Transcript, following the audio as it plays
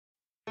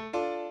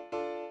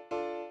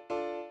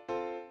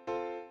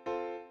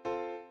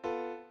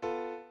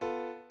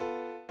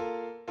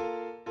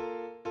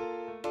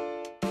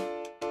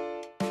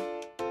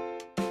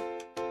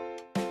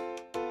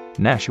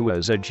Nasua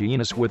is a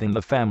genus within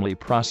the family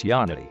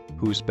Procyon,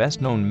 whose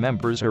best-known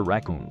members are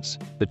raccoons.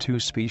 The two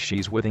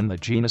species within the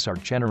genus are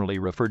generally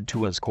referred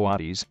to as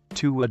coatis.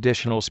 Two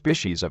additional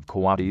species of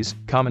coatis,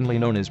 commonly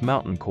known as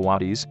mountain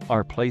coatis,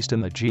 are placed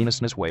in the genus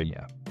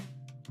Nasua.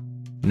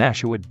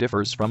 Nasua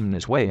differs from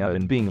Nasua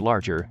in being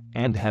larger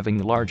and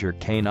having larger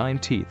canine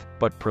teeth,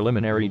 but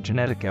preliminary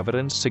genetic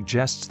evidence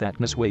suggests that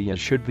Nasua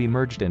should be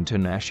merged into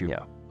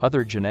Nasua.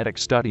 Other genetic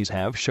studies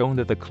have shown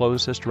that the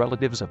closest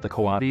relatives of the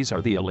coatis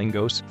are the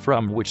Alingos,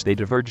 from which they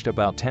diverged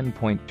about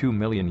 10.2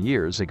 million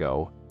years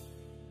ago.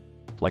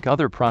 Like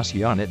other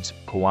procyonids,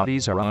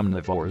 coatis are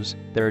omnivores.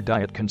 Their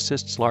diet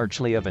consists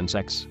largely of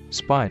insects,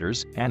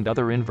 spiders, and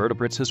other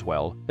invertebrates, as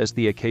well as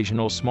the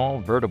occasional small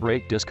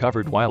vertebrate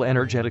discovered while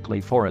energetically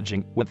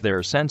foraging with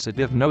their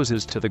sensitive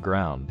noses to the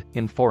ground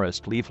in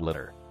forest leaf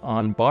litter.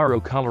 On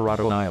Barro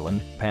Colorado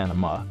Island,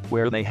 Panama,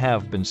 where they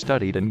have been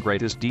studied in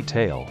greatest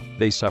detail,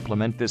 they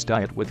supplement this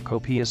diet with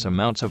copious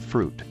amounts of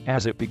fruit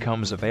as it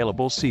becomes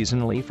available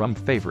seasonally from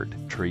favored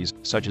trees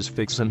such as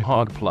figs and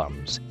hog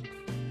plums.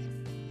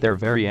 Their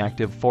very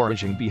active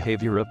foraging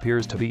behavior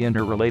appears to be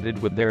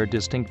interrelated with their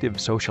distinctive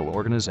social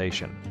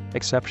organization.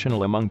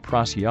 Exceptional among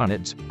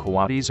procyonids,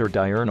 coatis are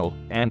diurnal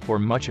and for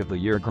much of the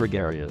year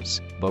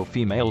gregarious, though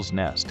females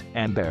nest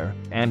and bear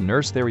and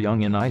nurse their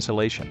young in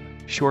isolation.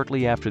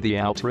 Shortly after the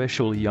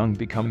altricial young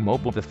become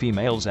mobile, the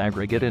females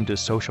aggregate into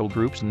social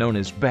groups known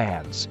as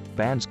bands.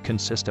 Bands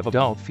consist of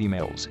adult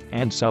females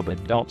and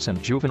subadults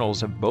and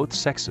juveniles of both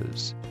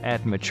sexes.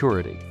 At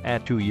maturity,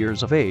 at 2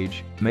 years of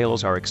age,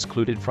 males are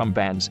excluded from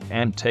bands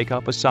and take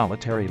up a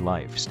solitary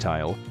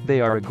lifestyle.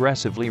 They are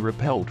aggressively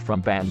repelled from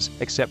bands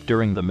except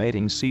during the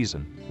mating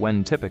season,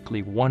 when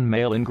typically one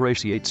male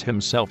ingratiates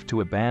himself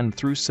to a band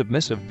through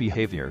submissive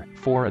behavior,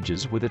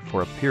 forages with it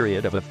for a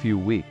period of a few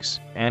weeks,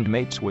 and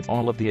mates with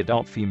all of the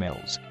adult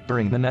females.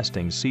 During the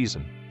nesting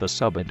season, the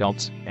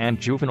subadults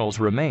and juveniles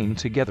remain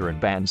together in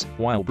bands,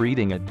 while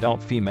breeding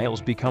adult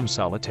females become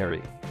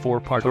solitary. For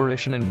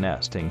parturition and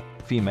nesting,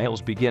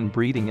 females begin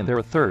breeding in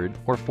their 3rd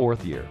or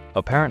 4th year,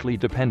 apparently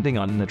depending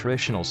on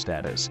nutritional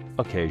status.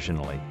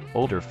 Occasionally,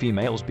 older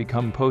females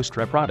become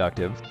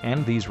post-reproductive,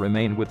 and these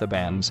remain with the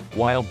bands,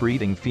 while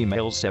breeding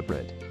females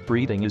separate.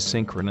 Breeding is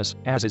synchronous,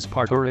 as is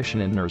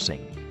parturition and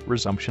nursing.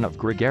 Resumption of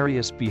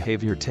gregarious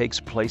behavior takes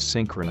place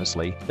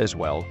synchronously, as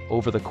well,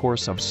 over the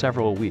course of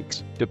several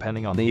weeks,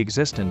 depending on the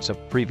existence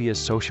of previous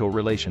social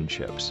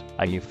relationships,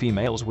 i.e.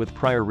 females with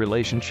prior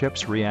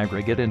relationships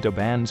reaggregate into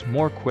bands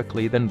more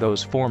quickly than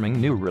those forming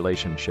new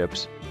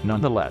relationships.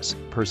 Nonetheless,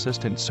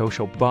 persistent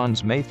social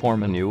bonds may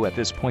form anew at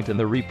this point in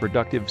the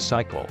reproductive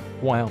cycle,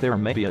 while there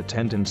may be a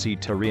tendency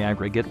to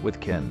reaggregate with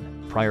kin.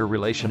 Prior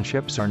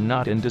relationships are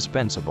not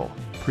indispensable.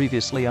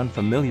 Previously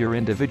unfamiliar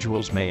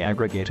individuals may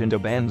aggregate into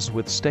bands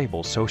with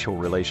stable social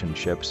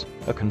relationships.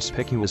 A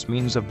conspicuous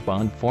means of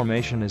bond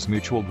formation is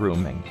mutual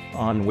grooming,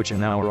 on which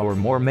an hour or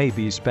more may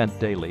be spent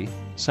daily.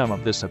 Some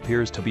of this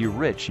appears to be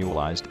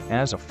ritualized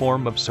as a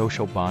form of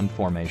social bond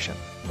formation,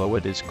 though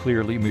it is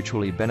clearly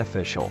mutually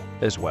beneficial.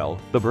 As well,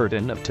 the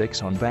burden of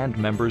ticks on band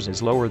members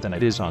is lower than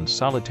it is on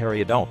solitary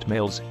adult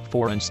males,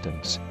 for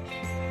instance.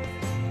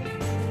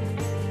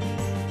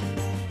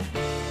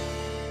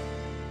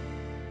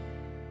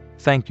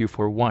 Thank you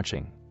for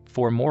watching.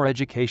 For more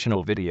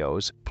educational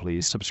videos,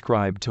 please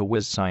subscribe to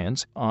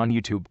WizScience on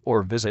YouTube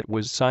or visit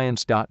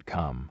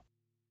wizscience.com.